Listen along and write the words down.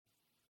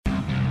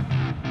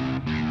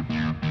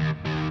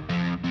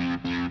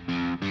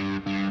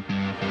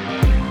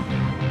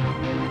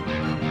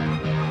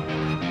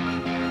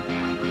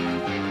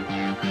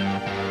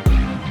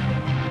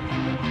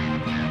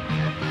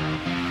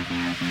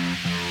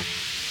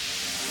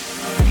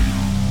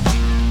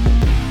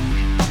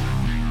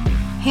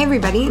Hey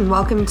everybody, and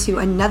welcome to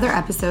another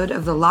episode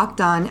of the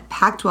Locked On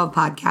Pac-12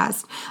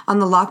 podcast on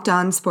the Locked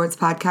On Sports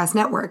Podcast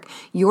Network,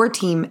 your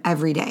team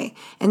every day.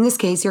 In this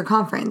case, your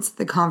conference,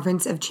 the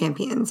Conference of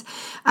Champions.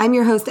 I'm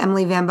your host,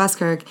 Emily Van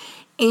Buskirk,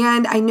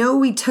 and I know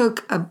we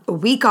took a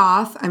week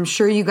off. I'm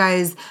sure you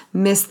guys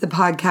missed the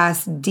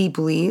podcast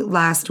deeply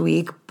last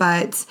week,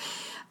 but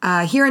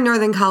here in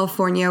Northern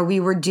California, we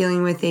were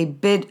dealing with a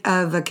bit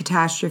of a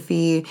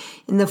catastrophe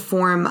in the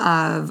form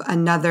of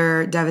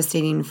another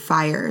devastating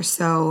fire.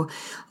 So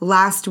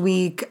last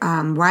week,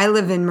 where I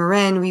live in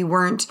Marin, we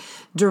weren't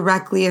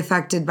directly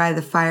affected by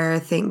the fire,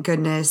 thank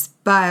goodness,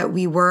 but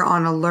we were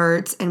on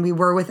alert and we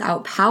were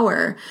without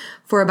power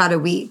for about a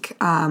week,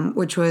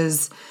 which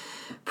was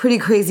pretty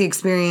crazy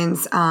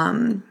experience.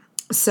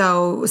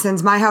 So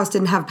since my house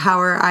didn't have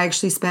power, I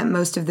actually spent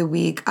most of the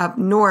week up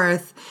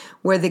north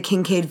where the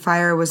Kincade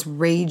Fire was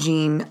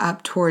raging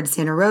up towards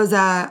Santa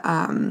Rosa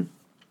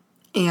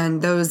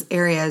and those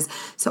areas.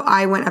 So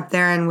I went up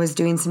there and was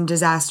doing some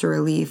disaster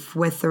relief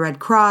with the Red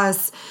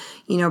Cross,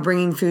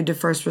 bringing food to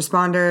first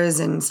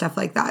responders and stuff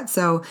like that.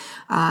 So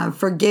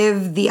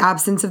forgive the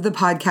absence of the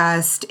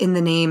podcast in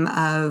the name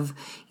of,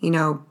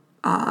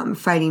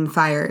 fighting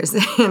fires.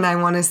 And I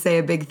want to say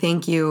a big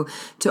thank you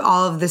to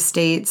all of the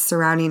states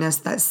surrounding us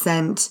that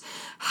sent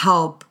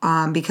help,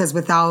 because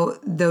without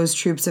those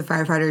troops of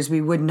firefighters,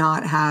 we would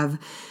not have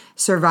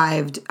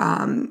survived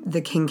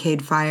the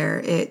Kincade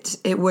Fire.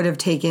 It would have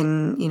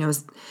taken,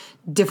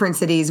 different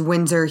cities,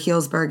 Windsor,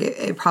 Healdsburg,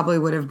 it probably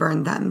would have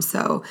burned them.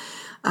 So,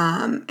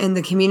 and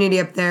the community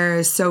up there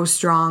is so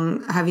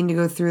strong, having to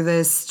go through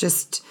this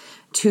just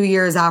 2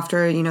 years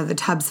after, the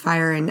Tubbs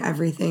Fire and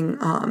everything.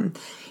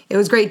 It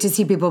was great to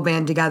see people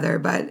band together,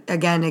 but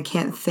again, I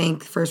can't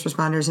thank first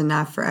responders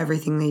enough for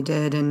everything they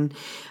did, and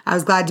I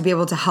was glad to be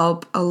able to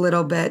help a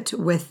little bit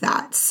with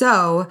that.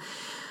 So,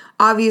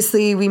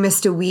 obviously, we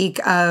missed a week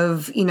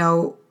of,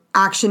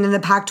 action in the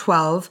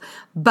Pac-12,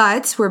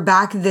 but we're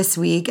back this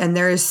week, and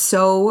there is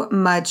so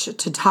much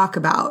to talk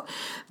about.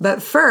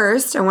 But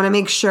first, I want to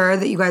make sure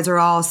that you guys are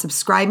all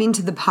subscribing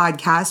to the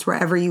podcast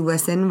wherever you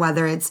listen,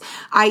 whether it's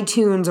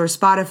iTunes or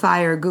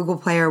Spotify or Google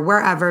Play or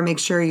wherever. Make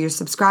sure you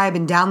subscribe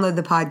and download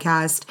the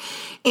podcast,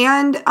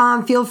 and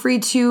feel free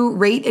to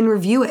rate and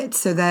review it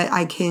so that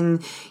I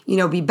can,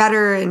 be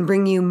better and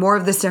bring you more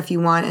of the stuff you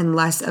want and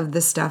less of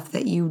the stuff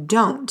that you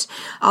don't.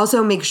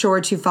 Also, make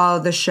sure to follow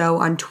the show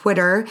on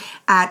Twitter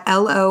at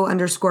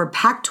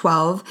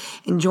LO_Pac12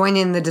 and join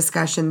in the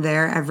discussion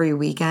there every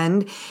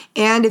weekend.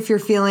 And if you're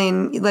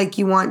feeling like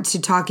you want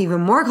to talk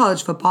even more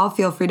college football,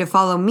 feel free to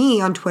follow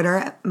me on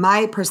Twitter,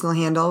 my personal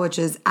handle, which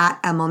is at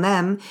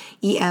Emilnem,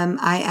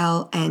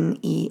 EMILNEM.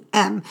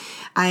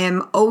 I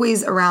am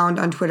always around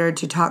on Twitter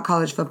to talk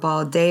college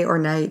football day or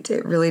night.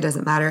 It really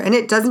doesn't matter. And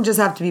it doesn't just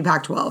have to be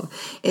Pac-12.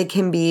 It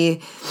can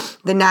be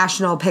the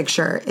national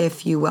picture,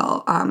 if you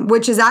will,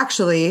 which is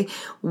actually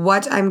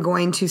what I'm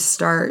going to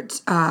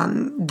start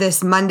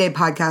this Monday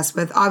podcast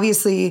with.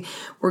 Obviously,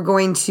 we're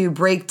going to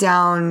break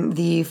down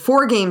the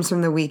 4 games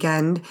from the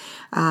weekend.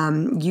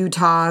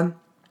 Utah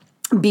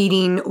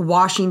beating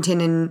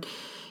Washington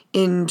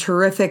in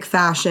terrific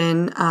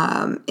fashion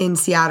in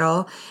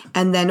Seattle,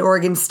 and then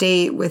Oregon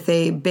State with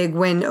a big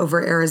win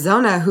over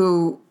Arizona,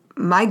 who,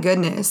 my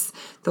goodness,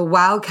 the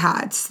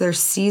Wildcats, their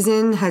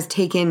season has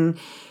taken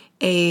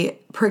a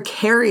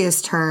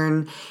precarious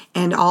turn,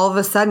 and all of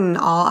a sudden,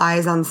 all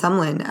eyes on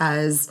Sumlin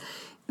as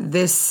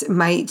this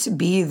might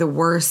be the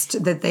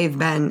worst that they've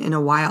been in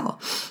a while.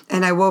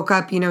 And I woke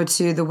up,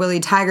 to the Willie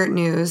Taggart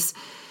news.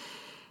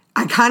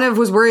 I kind of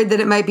was worried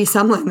that it might be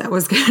Sumlin that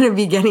was going to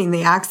be getting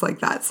the axe like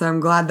that. So I'm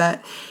glad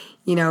that,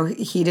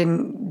 he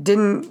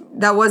didn't,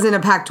 that wasn't a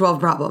Pac-12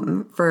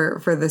 problem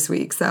for this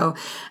week. So,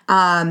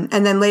 and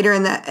then later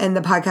in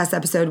the podcast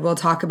episode, we'll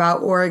talk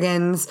about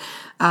Oregon's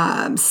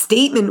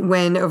statement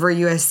win over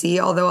USC,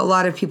 although a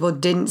lot of people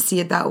didn't see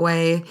it that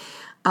way.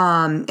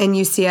 And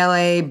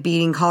UCLA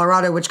beating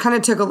Colorado, which kind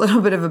of took a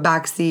little bit of a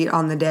backseat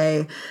on the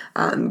day,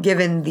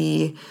 given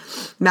the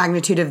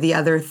magnitude of the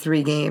other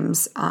 3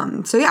 games.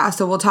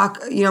 So we'll talk,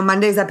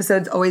 Monday's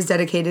episode's always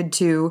dedicated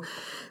to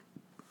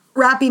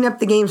wrapping up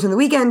the games from the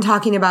weekend,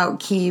 talking about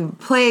key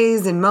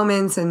plays and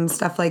moments and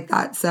stuff like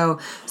that. So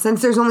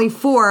since there's only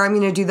 4, I'm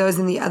going to do those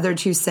in the other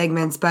 2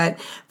 segments. But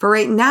for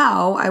right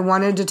now, I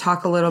wanted to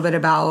talk a little bit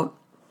about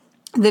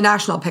the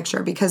national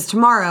picture, because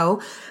tomorrow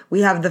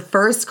we have the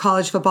first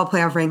college football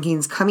playoff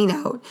rankings coming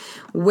out,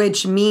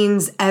 which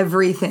means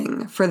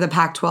everything for the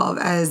Pac-12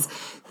 as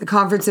the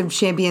Conference of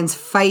Champions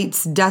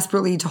fights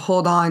desperately to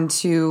hold on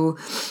to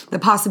the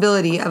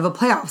possibility of a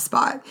playoff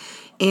spot.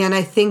 And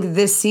I think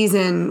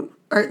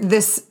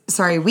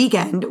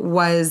weekend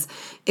was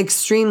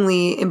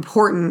extremely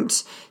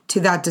important to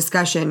that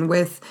discussion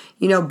with,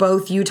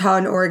 both Utah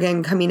and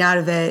Oregon coming out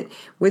of it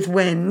with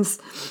wins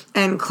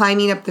and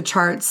climbing up the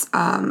charts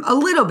a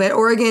little bit.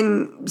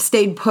 Oregon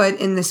stayed put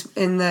in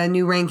the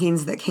new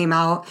rankings that came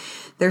out.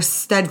 They're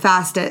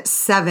steadfast at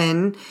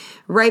 7,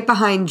 right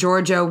behind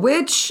Georgia,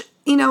 which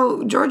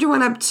Georgia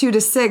went up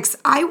 2-6.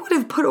 I would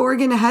have put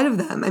Oregon ahead of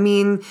them. I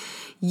mean,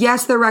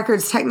 yes, their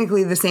record's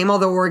technically the same,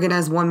 although Oregon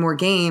has one more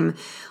game.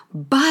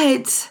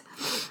 But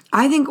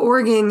I think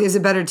Oregon is a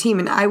better team,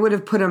 and I would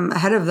have put them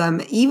ahead of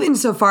them, even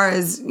so far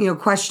as,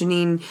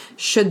 questioning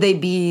should they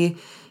be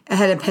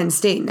ahead of Penn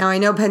State. Now, I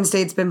know Penn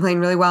State's been playing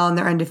really well, and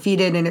they're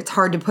undefeated, and it's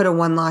hard to put a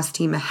one-loss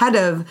team ahead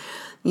of,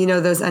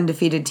 those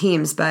undefeated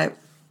teams. But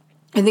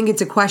I think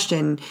it's a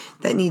question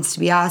that needs to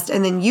be asked.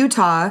 And then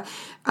Utah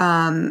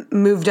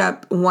moved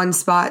up one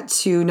spot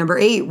to number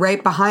 8,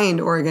 right behind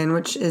Oregon,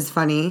 which is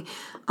funny,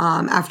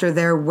 after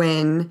their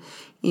win,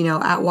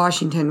 at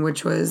Washington,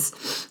 which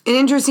was an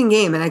interesting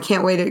game. And I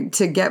can't wait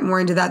to get more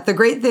into that. The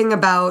great thing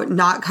about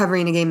not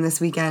covering a game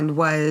this weekend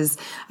was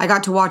I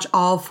got to watch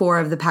all 4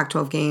 of the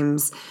Pac-12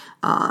 games,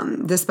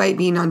 despite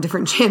being on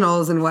different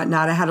channels and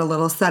whatnot. I had a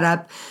little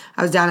setup.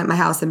 I was down at my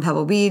house in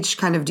Pebble Beach,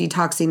 kind of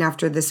detoxing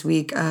after this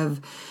week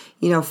of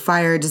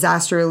fire,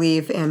 disaster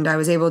relief, and I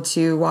was able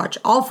to watch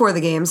all 4 of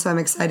the games, so I'm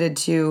excited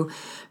to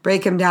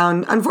break them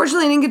down.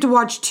 Unfortunately, I didn't get to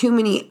watch too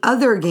many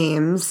other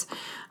games,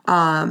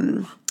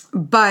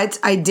 but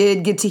I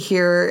did get to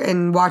hear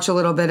and watch a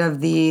little bit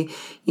of the,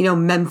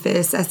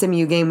 Memphis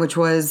SMU game, which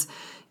was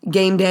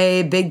game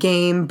day, big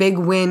game, big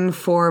win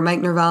for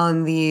Mike Norvell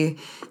and the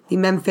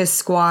Memphis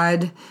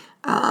squad.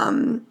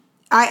 I'm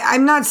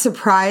not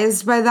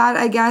surprised by that,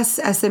 I guess.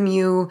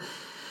 SMU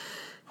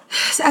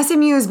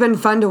has been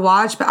fun to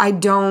watch, but I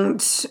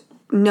don't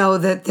know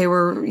that they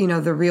were,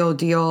 the real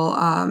deal.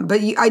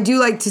 But I do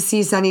like to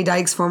see Sonny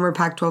Dykes, former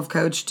Pac-12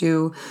 coach,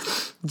 do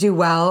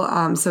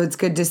well. So it's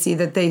good to see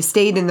that they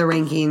stayed in the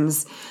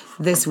rankings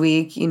this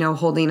week,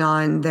 holding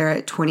on. They're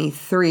at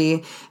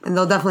 23, and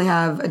they'll definitely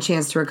have a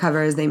chance to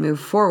recover as they move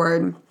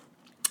forward.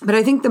 But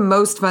I think the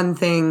most fun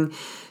thing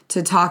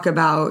to talk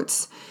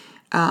about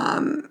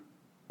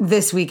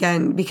this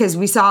weekend, because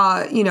we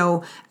saw,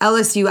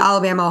 LSU,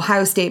 Alabama,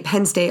 Ohio State,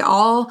 Penn State,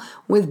 all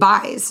with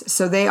byes.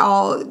 So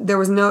there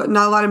was not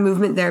a lot of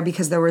movement there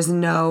because there was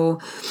no,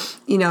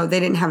 they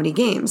didn't have any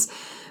games.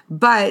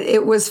 But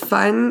it was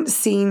fun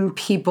seeing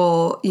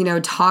people,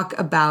 talk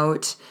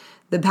about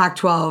the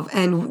Pac-12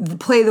 and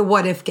play the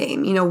what if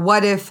game.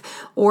 What if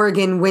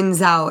Oregon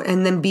wins out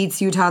and then beats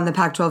Utah in the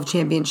Pac-12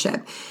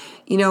 championship?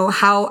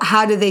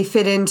 How do they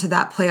fit into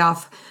that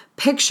playoff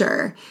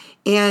picture?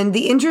 And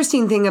the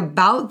interesting thing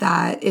about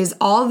that is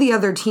all the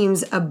other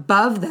teams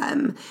above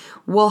them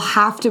will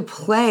have to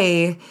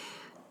play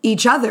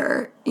each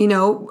other,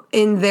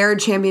 in their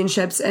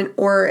championships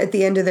or at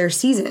the end of their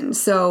season.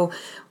 So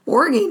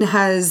Oregon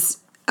has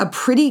a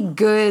pretty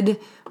good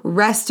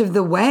rest of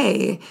the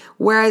way,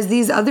 whereas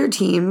these other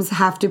teams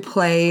have to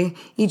play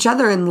each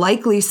other and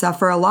likely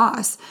suffer a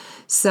loss.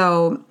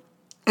 So,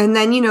 and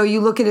then, you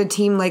look at a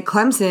team like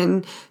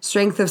Clemson,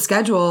 strength of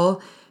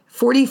schedule,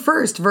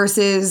 41st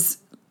versus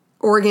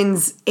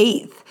Oregon's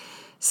 8th.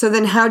 So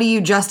then how do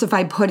you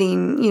justify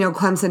putting,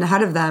 Clemson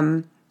ahead of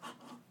them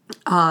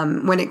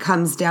when it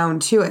comes down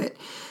to it?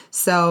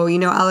 So,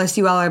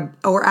 LSU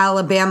or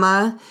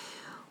Alabama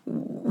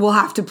will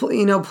have to,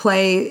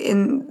 play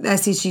in the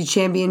SEC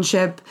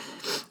championship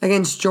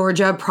against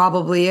Georgia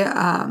probably.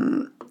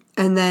 And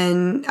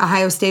then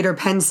Ohio State or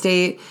Penn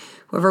State,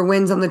 whoever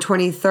wins on the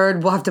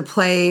 23rd, will have to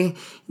play in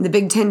the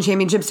Big Ten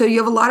championship. So you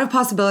have a lot of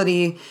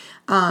possibility,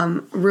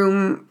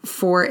 room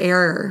for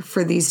error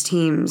for these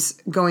teams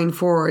going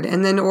forward.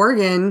 And then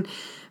Oregon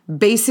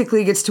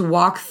basically gets to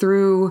walk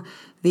through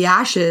the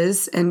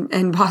ashes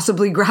and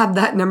possibly grab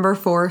that number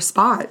 4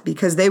 spot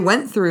because they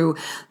went through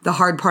the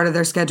hard part of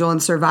their schedule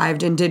and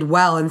survived and did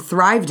well and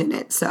thrived in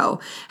it. So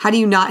how do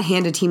you not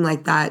hand a team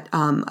like that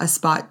a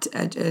spot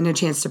and a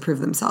chance to prove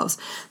themselves?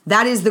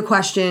 That is the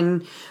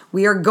question.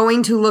 We are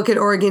going to look at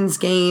Oregon's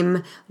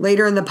game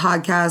later in the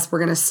podcast. We're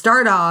going to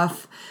start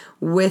off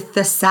with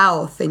the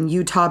South and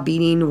Utah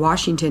beating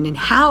Washington. And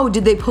how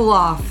did they pull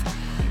off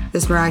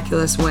this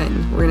miraculous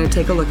win? We're going to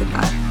take a look at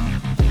that.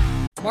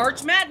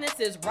 March Madness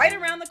is right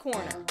around the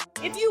corner.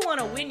 If you want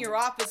to win your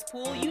office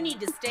pool, you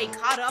need to stay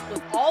caught up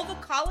with all the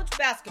college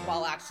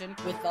basketball action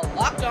with the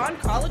Locked On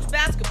College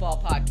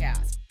Basketball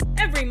Podcast.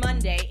 Every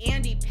Monday,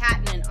 Andy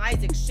Patton and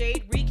Isaac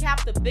Shade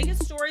recap the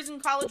biggest stories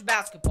in college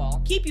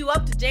basketball, keep you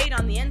up to date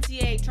on the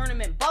NCAA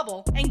tournament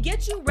bubble, and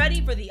get you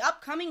ready for the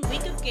upcoming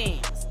week of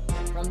games.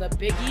 From the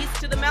Big East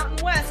to the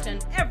Mountain West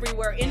and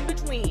everywhere in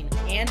between,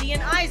 Andy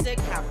and Isaac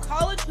have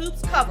college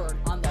hoops covered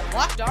on the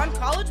Locked On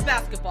College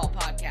Basketball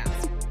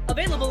Podcast.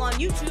 Available on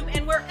YouTube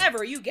and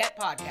wherever you get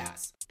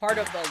podcasts. Part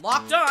of the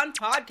Locked On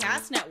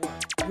Podcast Network.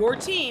 Your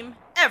team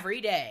every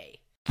day.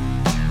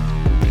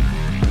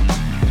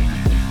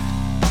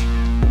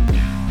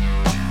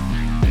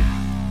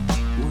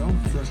 Well,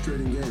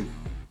 frustrating game.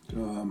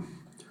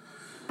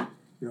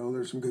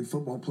 There's some good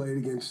football played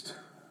against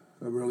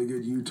a really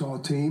good Utah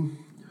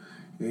team.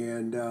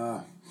 And,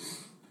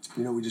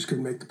 we just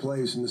couldn't make the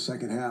plays in the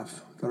second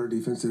half. Thought our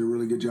defense did a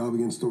really good job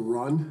against the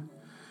run.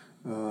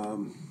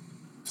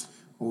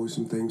 Always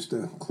some things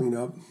to clean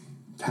up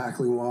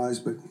tackling-wise,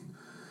 but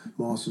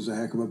Moss was a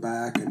heck of a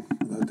back, and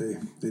I thought they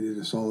did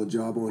a solid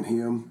job on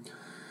him.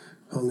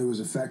 Huntley was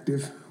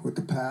effective with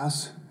the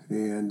pass,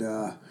 and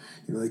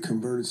they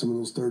converted some of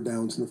those third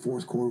downs in the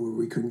fourth quarter where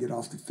we couldn't get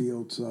off the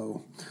field.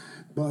 So,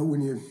 but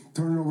when you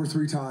turn it over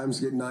 3 times,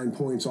 get 9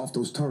 points off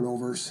those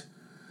turnovers,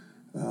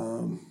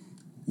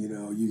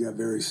 you got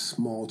very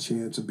small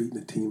chance of beating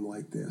a team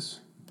like this.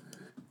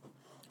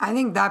 I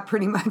think that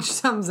pretty much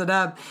sums it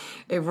up.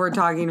 If we're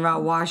talking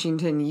about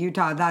Washington,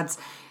 Utah, that's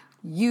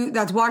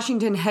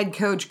Washington head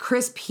coach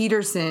Chris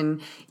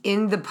Peterson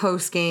in the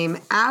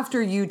postgame after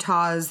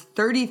Utah's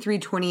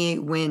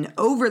 33-28 win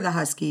over the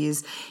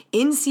Huskies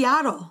in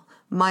Seattle,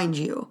 mind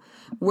you,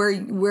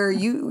 where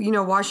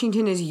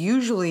Washington is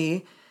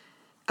usually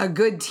a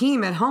good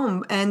team at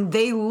home, and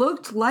they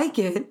looked like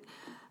it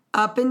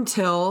up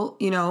until,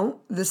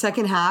 the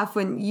second half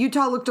when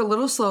Utah looked a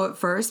little slow at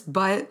first,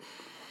 but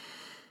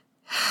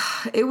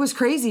it was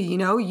crazy.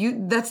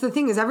 That's the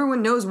thing, is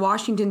everyone knows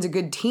Washington's a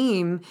good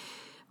team,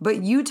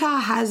 but Utah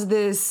has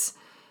this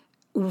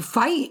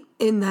fight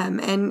in them.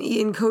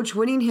 And Coach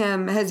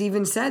Whittingham has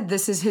even said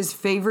this is his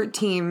favorite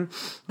team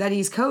that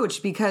he's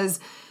coached because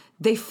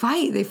they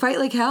fight. They fight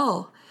like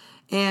hell.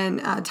 And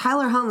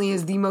Tyler Huntley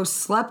is the most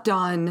slept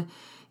on,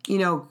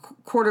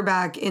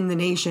 quarterback in the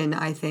nation,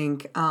 I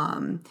think.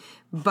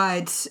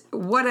 But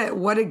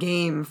what a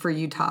game for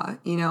Utah.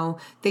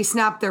 They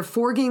snapped their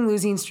 4-game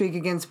losing streak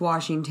against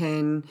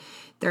Washington.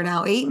 They're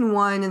now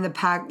 8-1 in the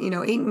pack,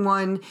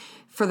 8-1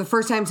 for the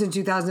first time since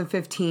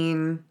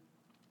 2015,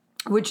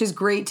 which is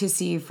great to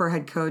see for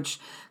head coach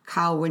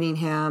Kyle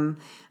Whittingham.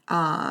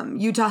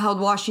 Utah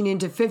held Washington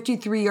to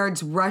 53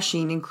 yards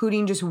rushing,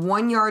 including just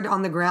 1 yard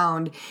on the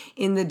ground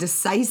in the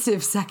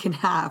decisive second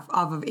half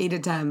off of 8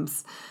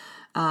 attempts.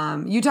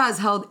 Utah has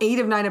held 8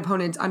 of 9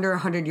 opponents under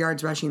 100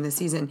 yards rushing this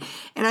season.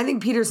 And I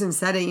think Peterson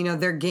said it,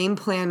 their game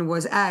plan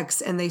was X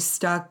and they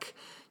stuck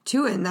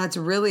to it. And that's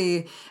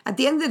really, at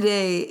the end of the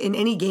day, in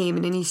any game,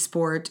 in any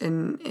sport,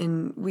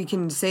 and we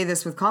can say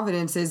this with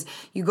confidence, is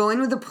you go in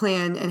with a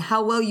plan, and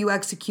how well you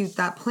execute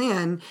that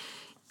plan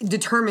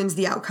determines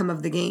the outcome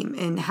of the game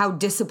and how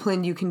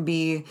disciplined you can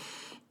be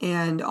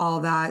and all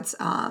that.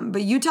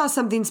 But Utah's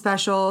something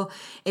special.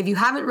 If you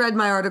haven't read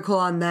my article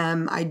on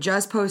them, I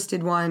just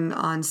posted one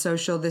on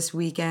social this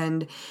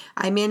weekend.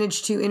 I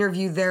managed to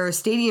interview their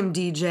stadium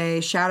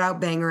DJ, shout out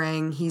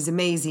Bangarang. He's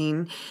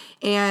amazing.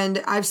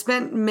 And I've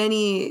spent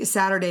many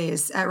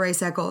Saturdays at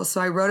Rice Eccles.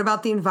 So I wrote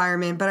about the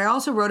environment, but I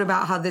also wrote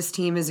about how this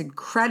team is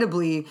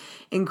incredibly,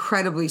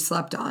 incredibly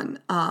slept on,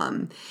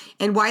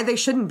 and why they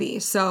shouldn't be.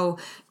 So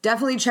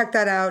definitely check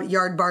that out,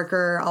 Yard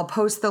Barker. I'll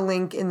post the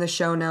link in the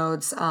show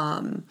notes.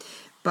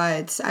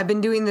 But I've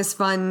been doing this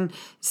fun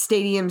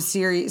stadium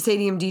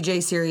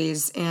DJ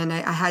series, and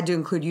I had to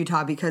include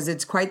Utah because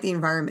it's quite the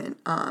environment.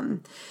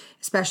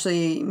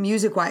 Especially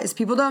music-wise.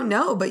 People don't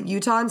know, but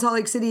Utah and Salt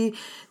Lake City,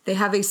 they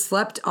have a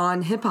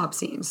slept-on hip-hop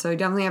scene. So you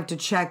definitely have to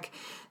check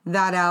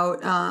that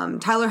out.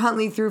 Tyler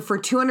Huntley threw for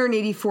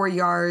 284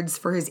 yards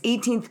for his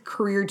 18th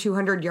career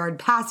 200-yard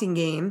passing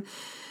game.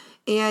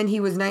 And he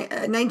was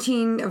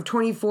 19 of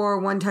 24,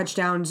 1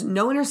 touchdowns,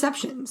 no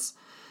interceptions.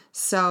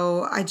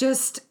 So I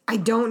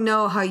don't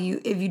know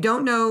if you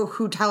don't know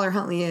who Tyler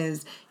Huntley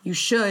is, you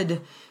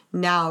should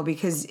now,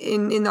 because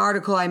in the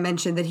article I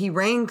mentioned that he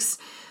ranks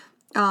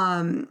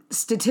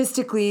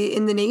statistically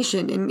in the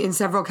nation in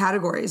several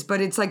categories,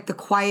 but it's like the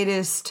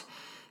quietest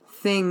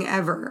thing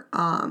ever.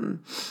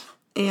 And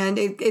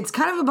it's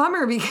kind of a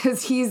bummer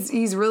because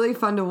he's really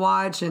fun to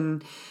watch,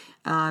 and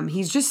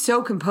he's just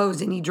so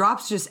composed, and he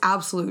drops just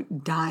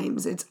absolute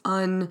dimes. It's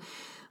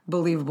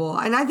unbelievable.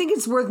 And I think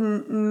it's worth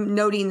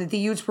noting that the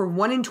Utes were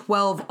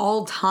 1-12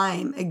 all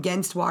time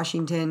against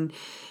Washington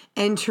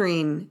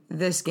entering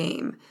this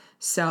game.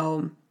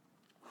 So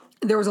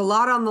there was a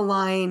lot on the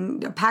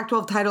line, a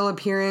Pac-12 title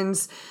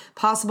appearance,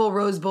 possible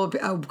Rose Bowl,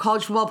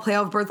 college football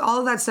playoff berth, all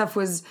of that stuff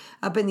was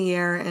up in the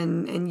air,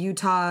 and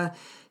Utah,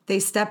 they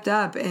stepped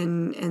up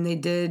and they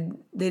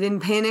didn't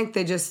panic.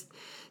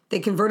 They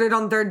converted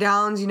on third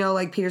downs,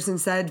 like Peterson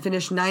said,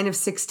 finished 9 of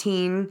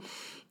 16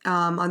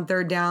 on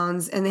third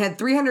downs, and they had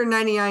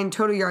 399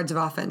 total yards of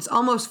offense,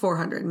 almost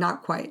 400,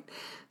 not quite.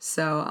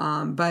 So,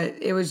 but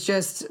it was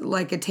just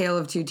like a tale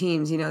of two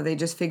teams. They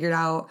just figured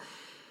out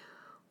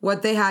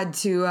what they had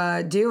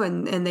to do,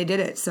 and they did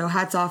it. So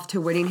hats off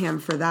to Whittingham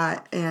for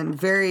that, and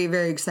very,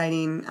 very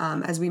exciting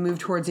as we move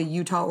towards a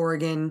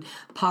Utah-Oregon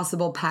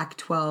possible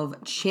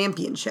Pac-12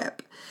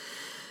 championship.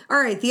 All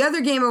right, the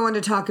other game I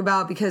wanted to talk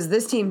about, because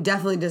this team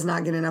definitely does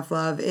not get enough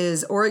love,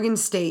 is Oregon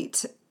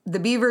State. The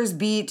Beavers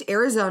beat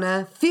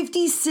Arizona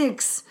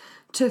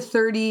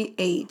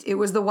 56-38. It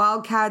was the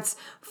Wildcats'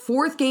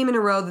 4th game in a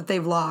row that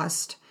they've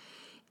lost,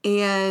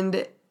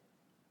 and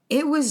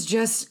it was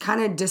just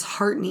kind of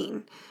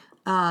disheartening.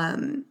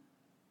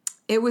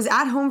 It was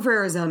at home for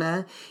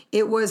Arizona.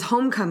 It was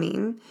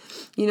homecoming,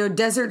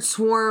 Desert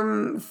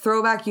Swarm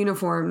throwback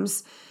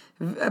uniforms.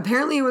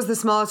 Apparently it was the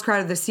smallest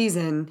crowd of the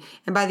season,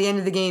 and by the end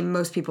of the game,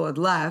 most people had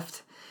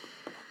left.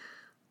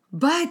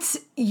 But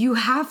you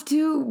have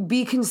to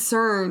be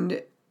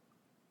concerned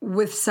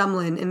with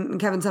Sumlin and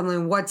Kevin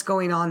Sumlin, what's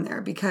going on there,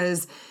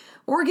 because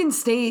Oregon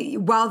State,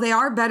 while they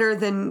are better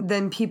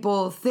than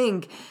people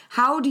think,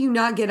 how do you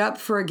not get up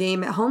for a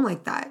game at home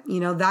like that?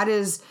 That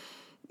is,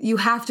 you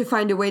have to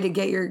find a way to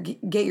get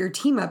your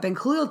team up. And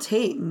Khalil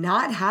Tate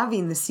not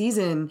having the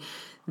season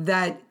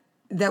that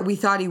we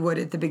thought he would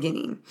at the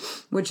beginning,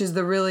 which is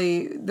the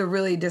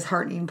really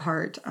disheartening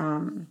part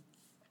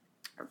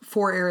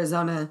for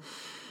Arizona.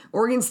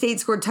 Oregon State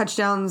scored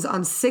touchdowns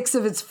on 6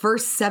 of its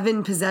first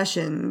 7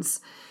 possessions.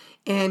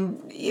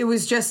 And it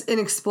was just an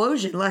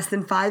explosion. Less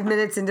than 5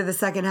 minutes into the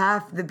second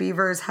half, the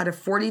Beavers had a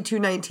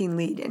 42-19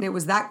 lead. And it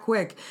was that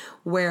quick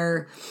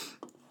where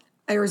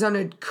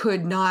Arizona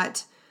could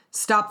not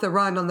stop the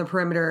run on the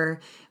perimeter,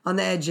 on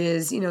the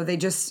edges.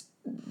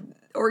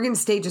 Oregon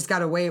State just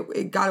got away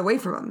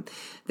from them.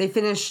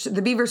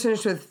 The Beavers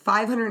finished with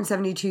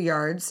 572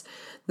 yards,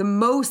 the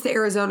most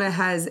Arizona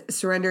has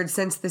surrendered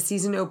since the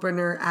season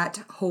opener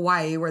at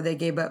Hawaii, where they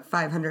gave up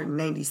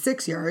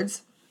 596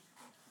 yards.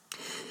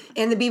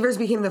 And the Beavers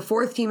became the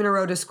 4th team in a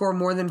row to score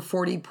more than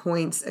 40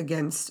 points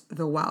against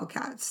the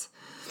Wildcats.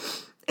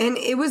 And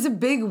it was a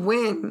big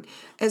win.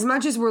 As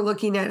much as we're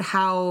looking at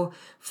how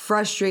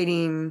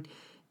frustrating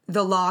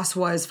the loss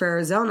was for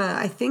Arizona,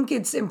 I think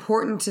it's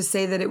important to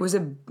say that it was a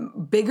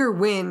bigger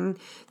win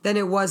than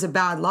it was a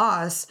bad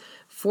loss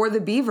for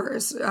the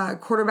Beavers.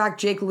 Quarterback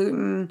Jake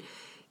Luton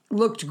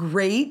looked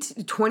great,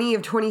 20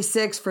 of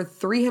 26 for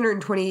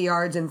 320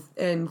 yards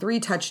and 3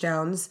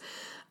 touchdowns.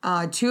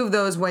 2 of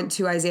those went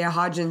to Isaiah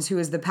Hodgins, who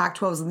is the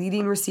Pac-12's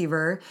leading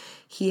receiver.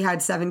 He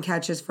had 7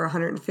 catches for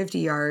 150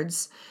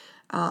 yards.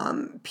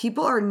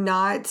 People are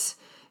not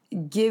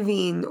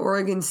giving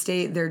Oregon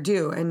State their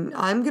due, and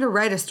I'm going to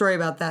write a story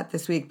about that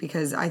this week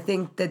because I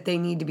think that they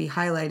need to be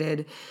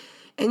highlighted.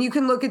 And you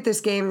can look at this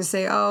game and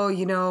say,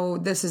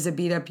 this is a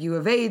beat-up U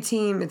of A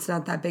team. It's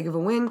not that big of a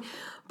win.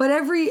 But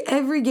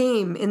every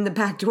game in the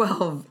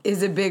Pac-12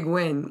 is a big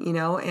win,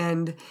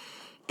 and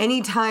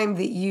anytime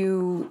that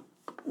you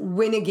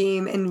win a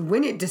game and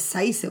win it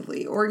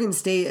decisively. Oregon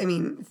State,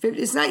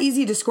 it's not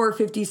easy to score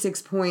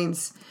 56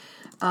 points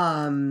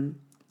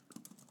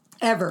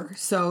ever.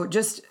 So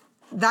just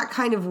that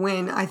kind of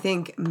win, I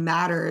think,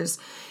 matters.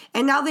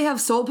 And now they have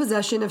sole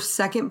possession of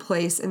second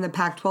place in the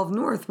Pac-12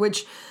 North,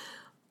 which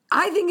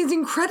I think is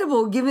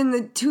incredible given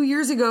that 2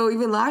 years ago,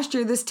 even last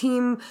year, this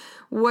team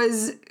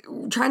was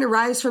trying to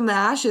rise from the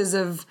ashes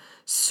of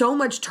so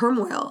much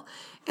turmoil.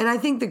 And I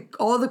think that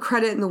all the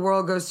credit in the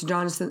world goes to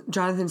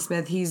Jonathan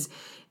Smith. He's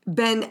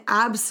been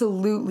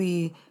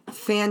absolutely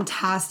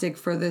fantastic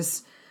for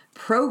this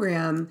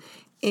program.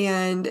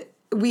 And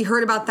we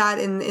heard about that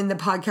in the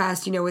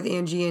podcast, with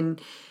Angie,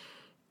 and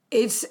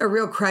it's a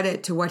real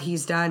credit to what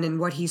he's done and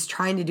what he's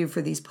trying to do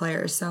for these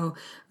players. So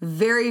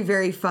very,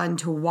 very fun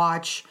to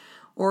watch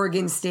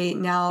Oregon State.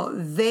 Now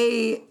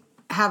they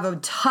have a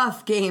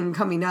tough game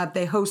coming up.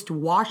 They host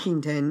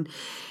Washington.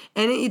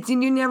 And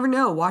you never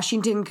know.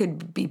 Washington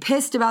could be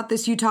pissed about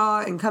this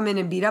Utah and come in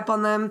and beat up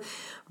on them.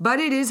 But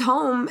it is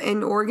home,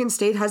 and Oregon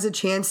State has a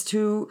chance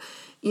to,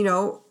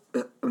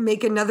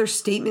 make another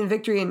statement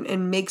victory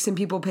and make some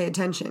people pay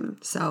attention.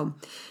 So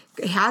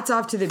hats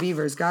off to the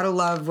Beavers. Gotta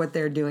love what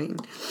they're doing.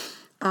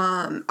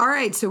 All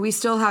right, so we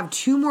still have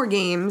 2 more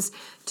games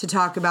to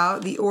talk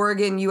about. The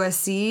Oregon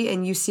USC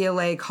and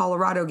UCLA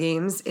Colorado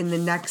games in the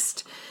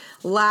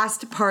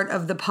last part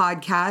of the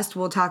podcast.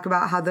 We'll talk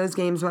about how those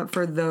games went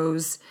for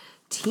those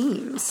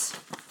teams.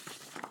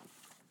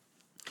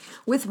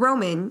 With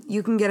Roman,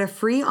 you can get a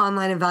free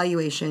online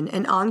evaluation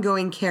and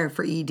ongoing care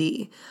for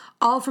ED,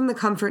 all from the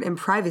comfort and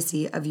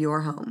privacy of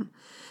your home.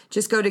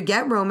 Just go to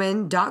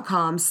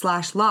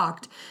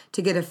GetRoman.com/locked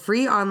to get a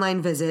free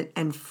online visit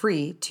and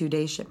free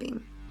 2-day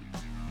shipping.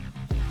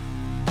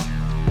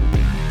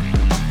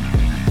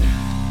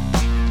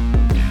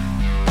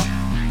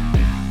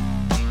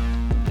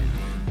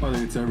 I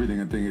think it's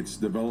everything. I think it's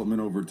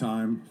development over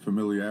time,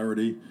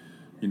 familiarity.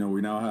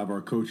 We now have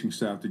our coaching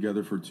staff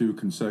together for 2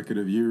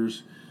 consecutive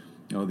years.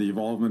 The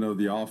involvement of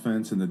the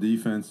offense and the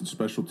defense and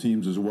special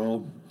teams as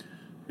well.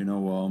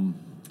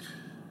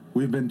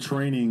 We've been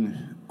training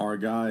our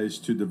guys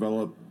to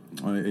develop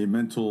a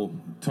mental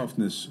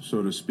toughness,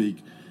 so to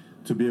speak,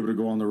 to be able to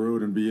go on the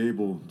road and be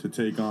able to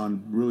take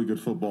on really good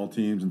football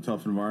teams and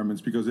tough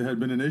environments, because it had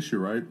been an issue,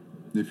 right?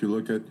 If you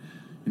look at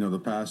the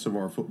past of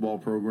our football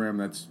program,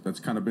 that's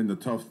kind of been the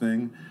tough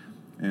thing.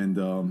 And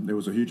it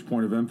was a huge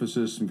point of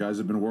emphasis. Some guys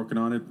have been working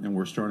on it, and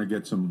we're starting to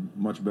get some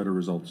much better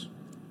results.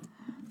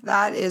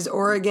 That is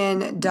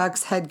Oregon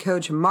Ducks head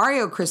coach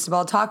Mario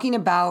Cristobal talking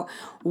about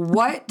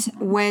what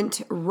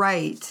went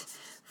right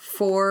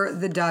for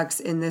the Ducks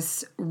in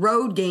this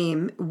road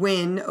game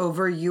win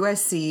over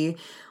USC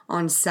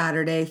on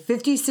Saturday.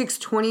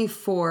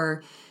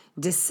 56-24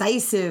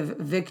 decisive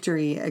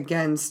victory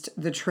against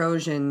the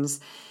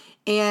Trojans.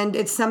 And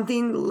it's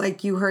something,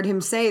 like you heard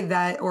him say,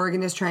 that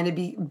Oregon is trying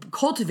to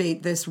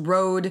cultivate this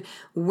road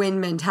win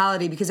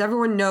mentality, because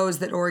everyone knows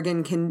that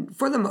Oregon can,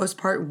 for the most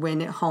part,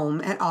 win at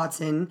home at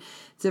Autzen.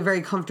 It's a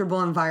very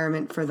comfortable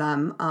environment for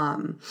them.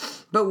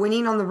 But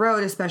winning on the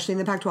road, especially in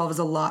the Pac-12, is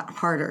a lot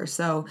harder.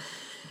 So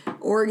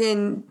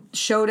Oregon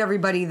showed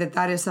everybody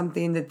that is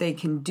something that they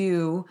can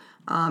do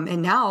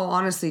And now,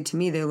 honestly, to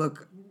me, they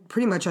look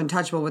pretty much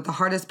untouchable with the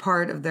hardest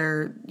part of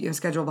their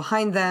schedule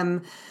behind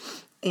them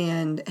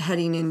and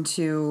heading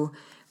into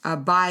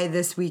bye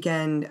this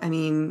weekend. I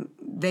mean,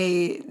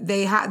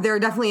 they're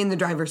definitely in the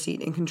driver's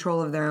seat, in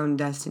control of their own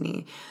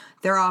destiny.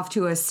 They're off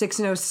to a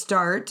 6-0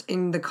 start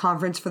in the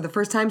conference for the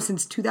first time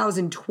since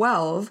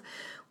 2012,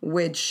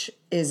 which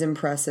is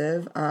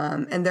impressive.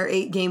 And their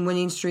 8-game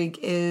winning streak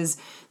is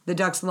the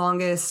Ducks'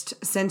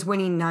 longest since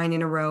winning 9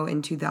 in a row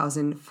in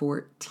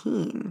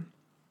 2014.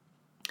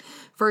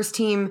 First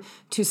team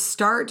to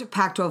start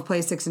Pac-12 play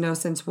 6-0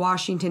 since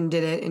Washington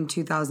did it in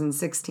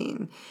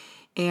 2016.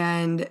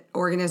 And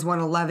Oregon has won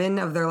 11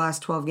 of their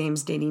last 12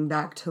 games dating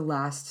back to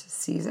last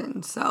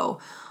season. So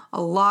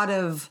a lot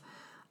of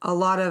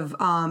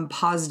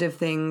positive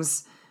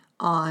things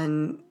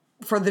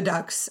for the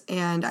Ducks,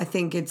 and I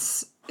think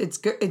it's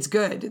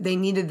good. They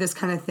needed this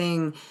kind of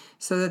thing,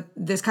 so that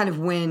this kind of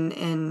win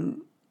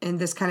and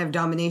this kind of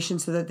domination,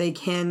 so that they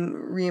can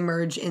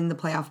reemerge in the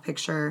playoff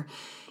picture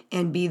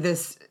and be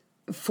this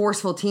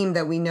forceful team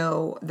that we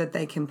know that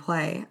they can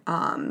play.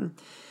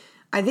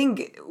 I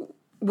think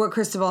what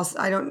Cristobal,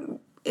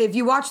 if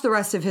you watch the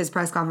rest of his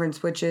press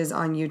conference, which is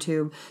on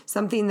YouTube,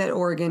 something that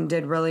Oregon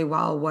did really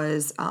well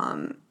was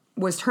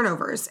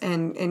turnovers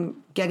and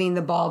getting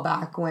the ball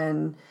back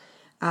when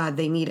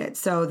they need it.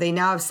 So they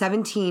now have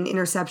 17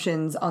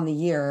 interceptions on the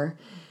year,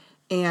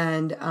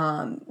 and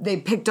they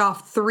picked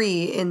off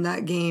 3 in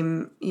that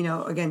game,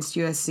 against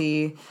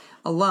USC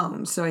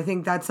alone. So I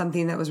think that's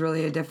something that was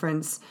really a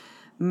difference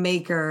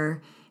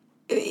maker.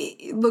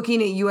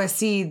 Looking at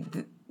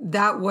USC,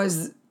 that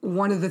was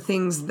one of the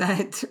things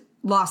that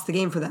lost the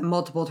game for them,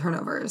 multiple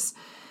turnovers.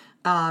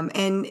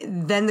 And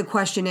then the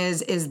question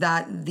is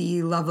that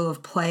the level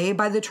of play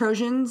by the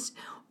Trojans,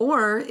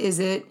 or is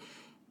it,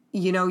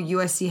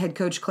 USC head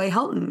coach Clay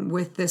Helton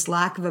with this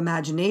lack of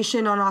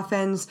imagination on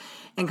offense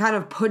and kind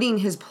of putting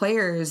his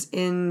players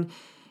in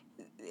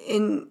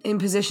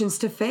positions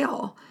to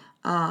fail?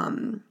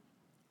 The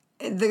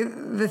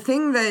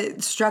thing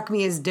that struck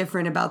me as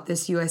different about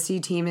this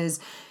USC team is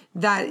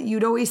that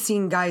you'd always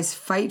seen guys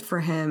fight for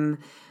him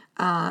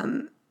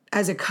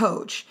as a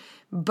coach,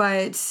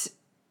 but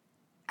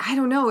I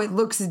don't know, it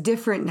looks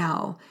different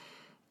now.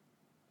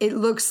 It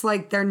looks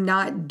like they're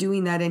not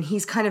doing that, and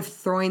he's kind of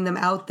throwing them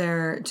out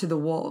there to the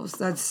wolves.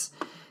 That's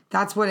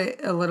what it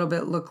a little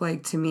bit looked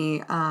like to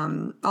me.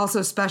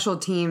 Also, special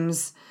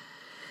teams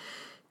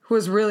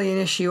was really an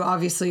issue,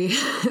 obviously,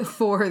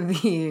 for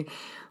the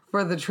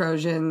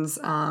Trojans.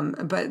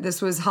 But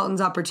this was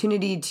Helton's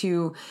opportunity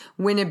to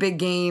win a big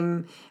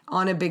game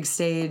on a big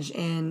stage,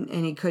 and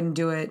he couldn't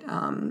do it.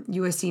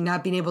 USC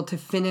not being able to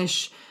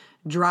finish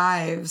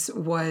drives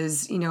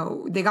was,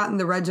 they got in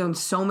the red zone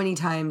so many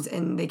times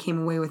and they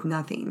came away with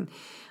nothing.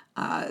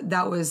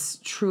 That was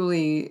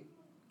truly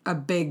a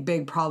big,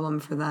 big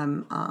problem for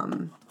them.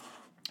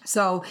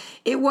 So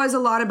it was a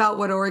lot about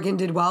what Oregon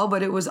did well,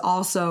 but it was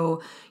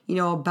also,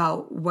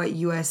 about what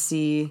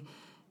USC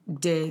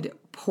did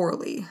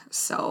poorly.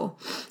 So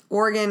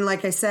Oregon,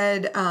 like I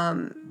said,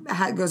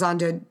 goes on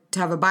to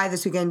have a bye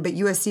this weekend, but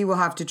USC will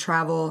have to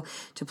travel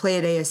to play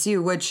at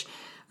ASU, which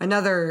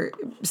another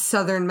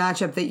Southern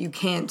matchup that you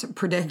can't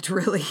predict,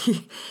 really.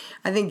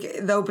 I think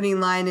the opening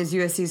line is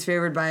USC's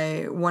favored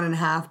by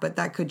 1.5, but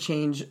that could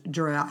change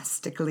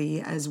drastically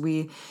as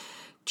we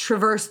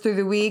traverse through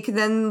the week.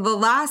 Then the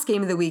last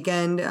game of the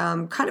weekend,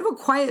 kind of a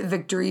quiet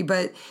victory,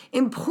 but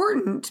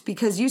important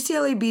because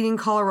UCLA beating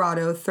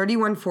Colorado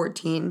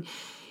 31-14.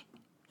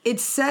 It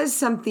says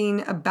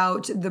something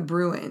about the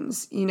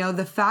Bruins.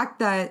 The fact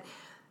that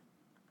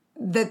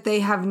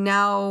they have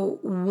now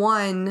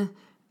won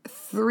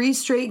 3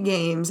 straight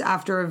games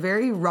after a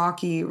very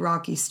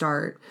rocky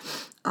start.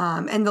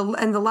 And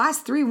the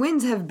last 3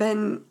 wins have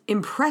been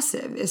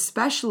impressive,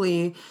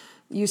 especially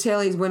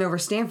UCLA's win over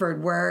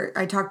Stanford, where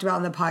I talked about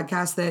in the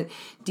podcast that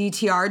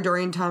DTR,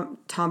 Dorian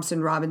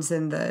Thompson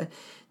Robinson, the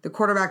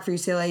quarterback for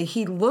UCLA,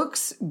 he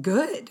looks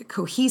good,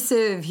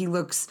 cohesive.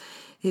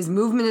 His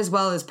movement as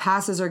well, his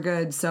passes are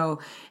good.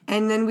 So,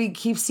 and then we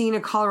keep seeing a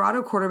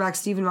Colorado quarterback,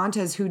 Steven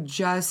Montez, who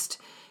just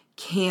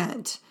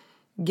can't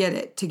get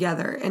it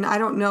together. And I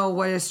don't know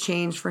what has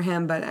changed for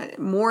him, but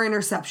more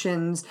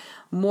interceptions,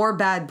 more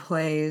bad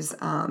plays.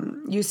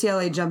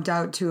 UCLA jumped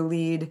out to a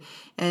lead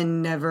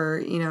and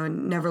never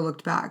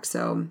looked back.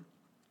 So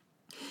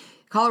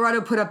Colorado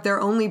put up their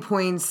only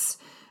points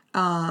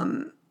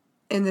in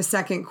the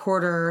second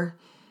quarter,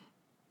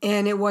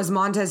 and it was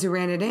Montez who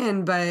ran it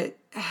in, but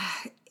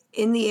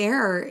in the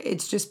air,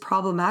 it's just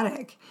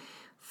problematic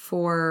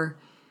for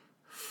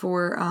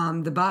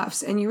the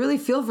Buffs. And you really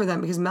feel for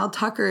them because Mel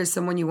Tucker is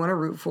someone you want to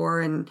root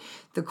for, and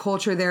the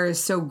culture there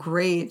is so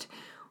great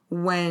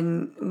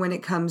when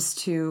it comes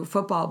to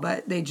football,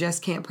 but they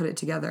just can't put it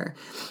together.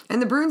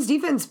 And the Bruins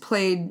defense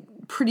played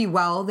pretty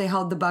well. They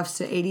held the Buffs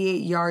to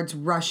 88 yards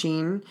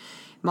rushing.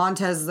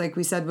 Montez, like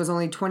we said, was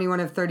only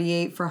 21 of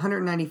 38 for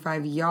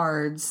 195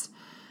 yards.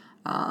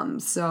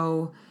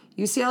 So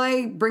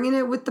UCLA bringing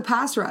it with the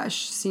pass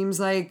rush. Seems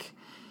like,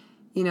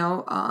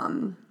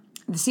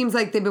 It seems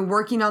like they've been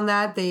working on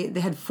that. They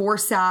had 4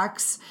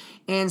 sacks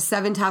and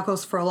 7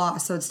 tackles for a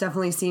loss. So it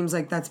definitely seems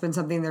like that's been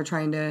something they're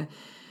trying to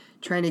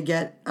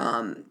get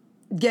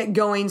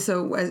going.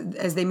 So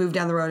as they move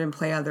down the road and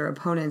play other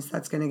opponents,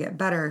 that's going to get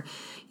better.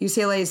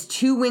 UCLA is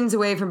 2 wins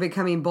away from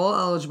becoming bowl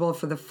eligible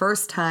for the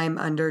first time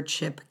under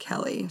Chip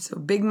Kelly. So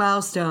big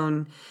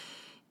milestone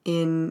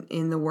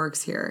in the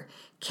works here.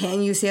 Can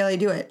UCLA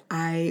do it?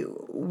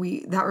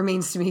 That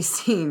remains to be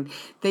seen.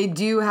 They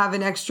do have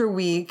an extra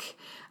week.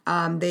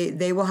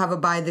 They will have a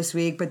bye this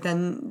week, but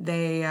then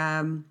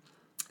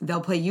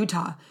they'll play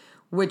Utah,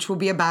 which will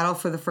be a battle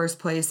for the first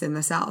place in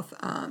the South.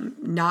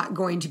 Not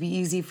going to be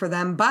easy for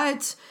them,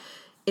 but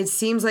it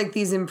seems like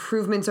these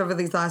improvements over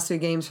these last 2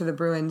 games for the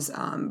Bruins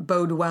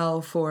bode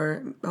well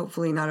for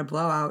hopefully not a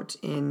blowout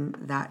in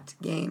that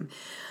game.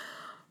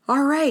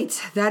 All right,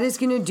 that is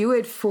going to do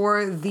it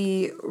for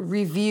the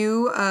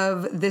review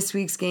of this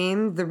week's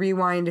game, the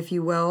rewind, if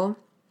you will.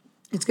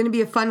 It's going to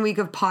be a fun week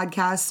of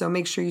podcasts, so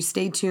make sure you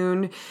stay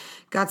tuned.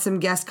 Got some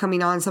guests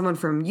coming on, someone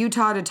from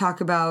Utah to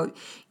talk about,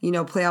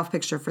 playoff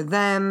picture for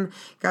them.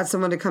 Got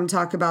someone to come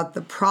talk about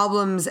the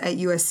problems at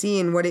USC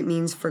and what it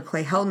means for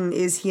Clay Helton.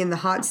 Is he in the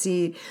hot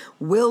seat?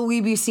 Will we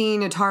be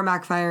seeing a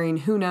tarmac firing?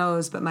 Who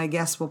knows? But my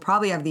guests will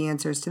probably have the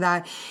answers to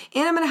that.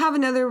 And I'm going to have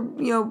another,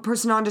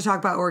 person on to talk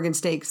about Oregon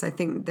State, because I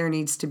think there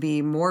needs to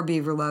be more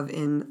Beaver love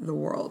in the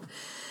world.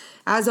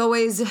 As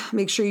always,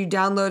 make sure you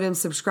download and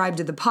subscribe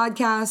to the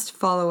podcast.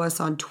 Follow us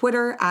on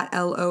Twitter at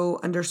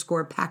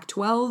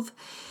 @LO_Pac12.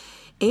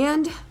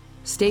 And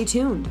stay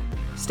tuned,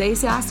 stay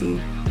sassy,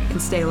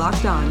 and stay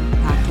locked on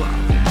Pac-12.